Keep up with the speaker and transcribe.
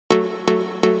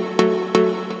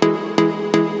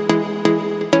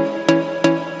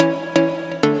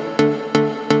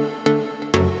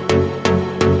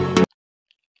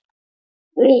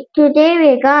Today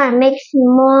we're gonna make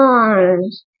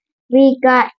s'mores. We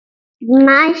got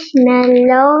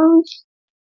marshmallows,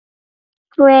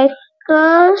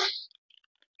 crackers,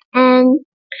 and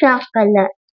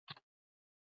chocolate.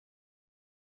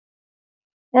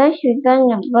 First, we're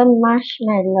gonna burn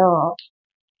marshmallow.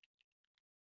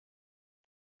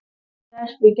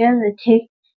 First, we're gonna take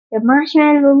the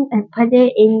marshmallow and put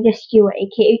it in the skewer,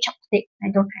 aka chopstick.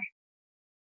 I don't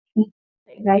have.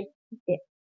 Guys,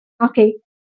 okay.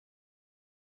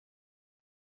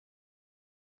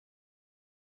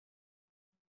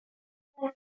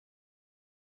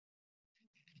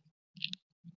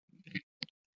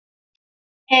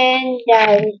 And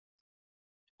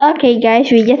okay,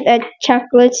 guys, we just add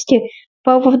chocolates to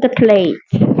both of the plates.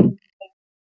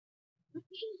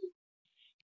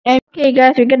 And okay,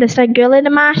 guys, we're gonna start grilling the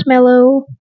marshmallow.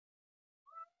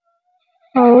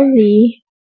 Holy.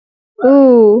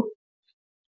 Ooh.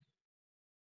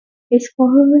 It's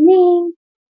burning.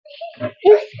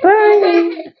 It's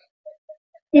burning.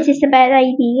 This is a bad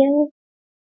idea.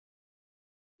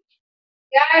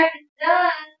 Guys, it's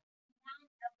done.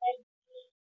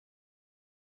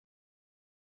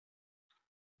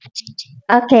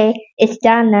 Okay, it's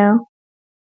done now.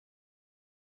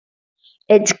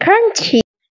 It's crunchy.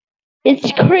 It's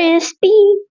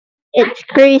crispy. It's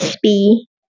crispy.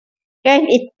 Guys,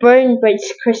 it's burned, but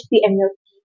it's crispy and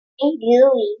milky. And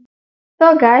gooey.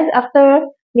 So guys, after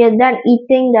we're done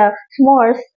eating the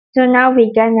s'mores, so now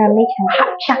we're gonna make some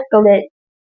hot chocolate.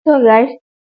 So guys,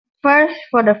 first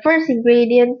for the first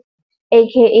ingredient,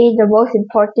 aka the most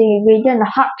important ingredient, the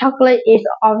hot chocolate is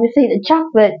obviously the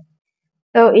chocolate.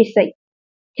 So it's like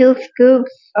 2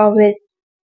 scoops of it.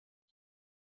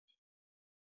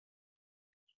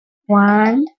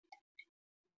 1,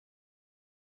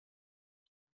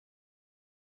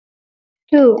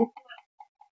 2.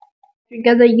 We're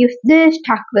gonna use this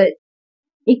chocolate.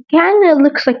 It kinda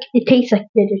looks like it tastes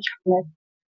like bitter chocolate,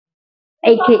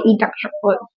 aka dark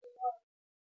chocolate.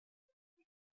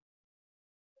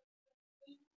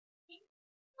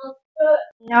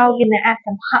 Now we're gonna add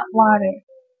some hot water.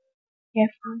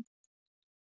 Careful.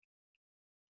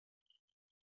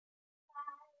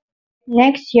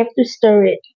 Next, you have to stir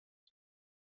it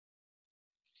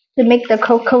to make the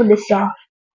cocoa dissolve.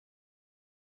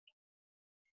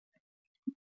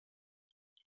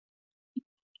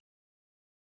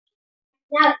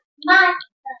 Now it's my turn.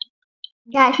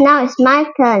 Guys, now it's my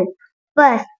turn.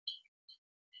 First,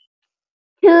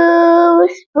 2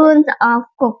 spoons of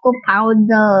cocoa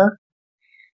powder.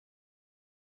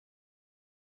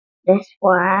 This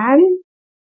one.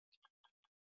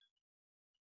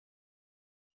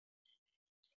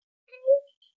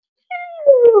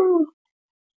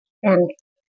 And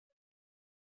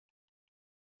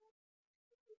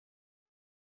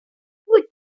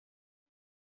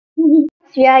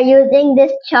we are using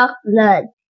this chocolate,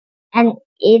 and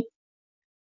it's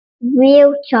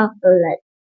real chocolate,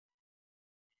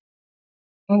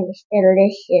 and it's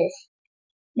delicious.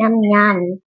 Yum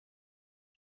yum.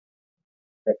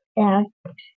 Put down.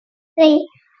 See,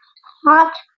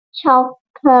 hot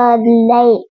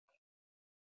chocolate.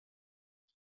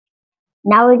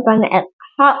 Now we're gonna add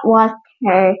hot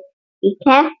water. Be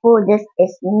careful, this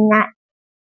is not.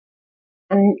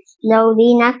 I'm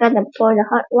slowly not gonna pour the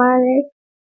hot water.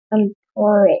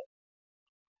 Pour it.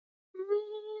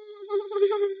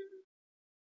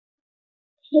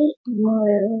 Take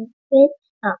more it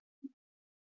up.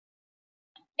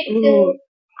 Ooh.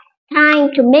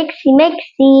 Time to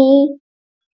mixy.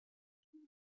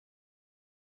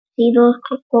 See those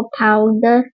cocoa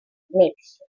powder?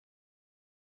 Mix.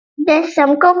 There's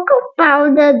some cocoa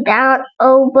powder down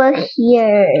over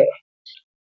here.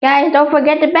 Guys, don't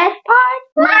forget the best part.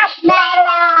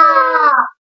 Marshmallow!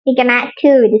 You can add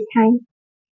 2 this time.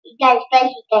 Guys, first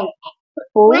you can add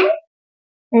 1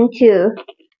 and 2.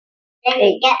 Then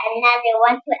we get another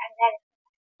one, put another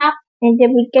top. And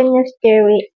then we can stir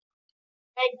it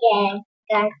again,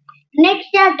 guys. Make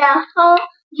sure the whole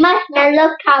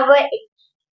marshmallow cover it.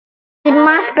 The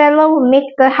marshmallow will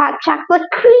make the hot chocolate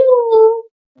creamy.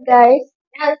 Guys,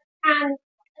 now it's time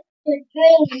to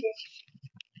drink this.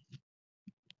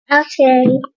 Okay.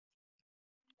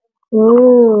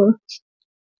 Ooh.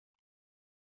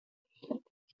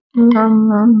 Nom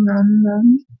nom nom nom.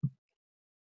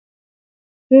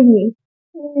 Really?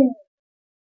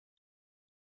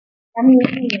 Yummy.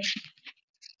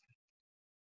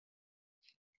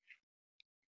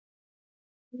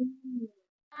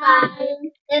 Bye.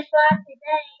 That's all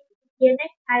today. See you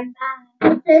next time.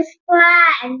 Bye.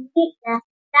 Subscribe and hit the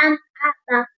thumbs up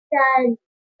button.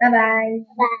 Bye bye.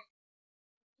 Bye.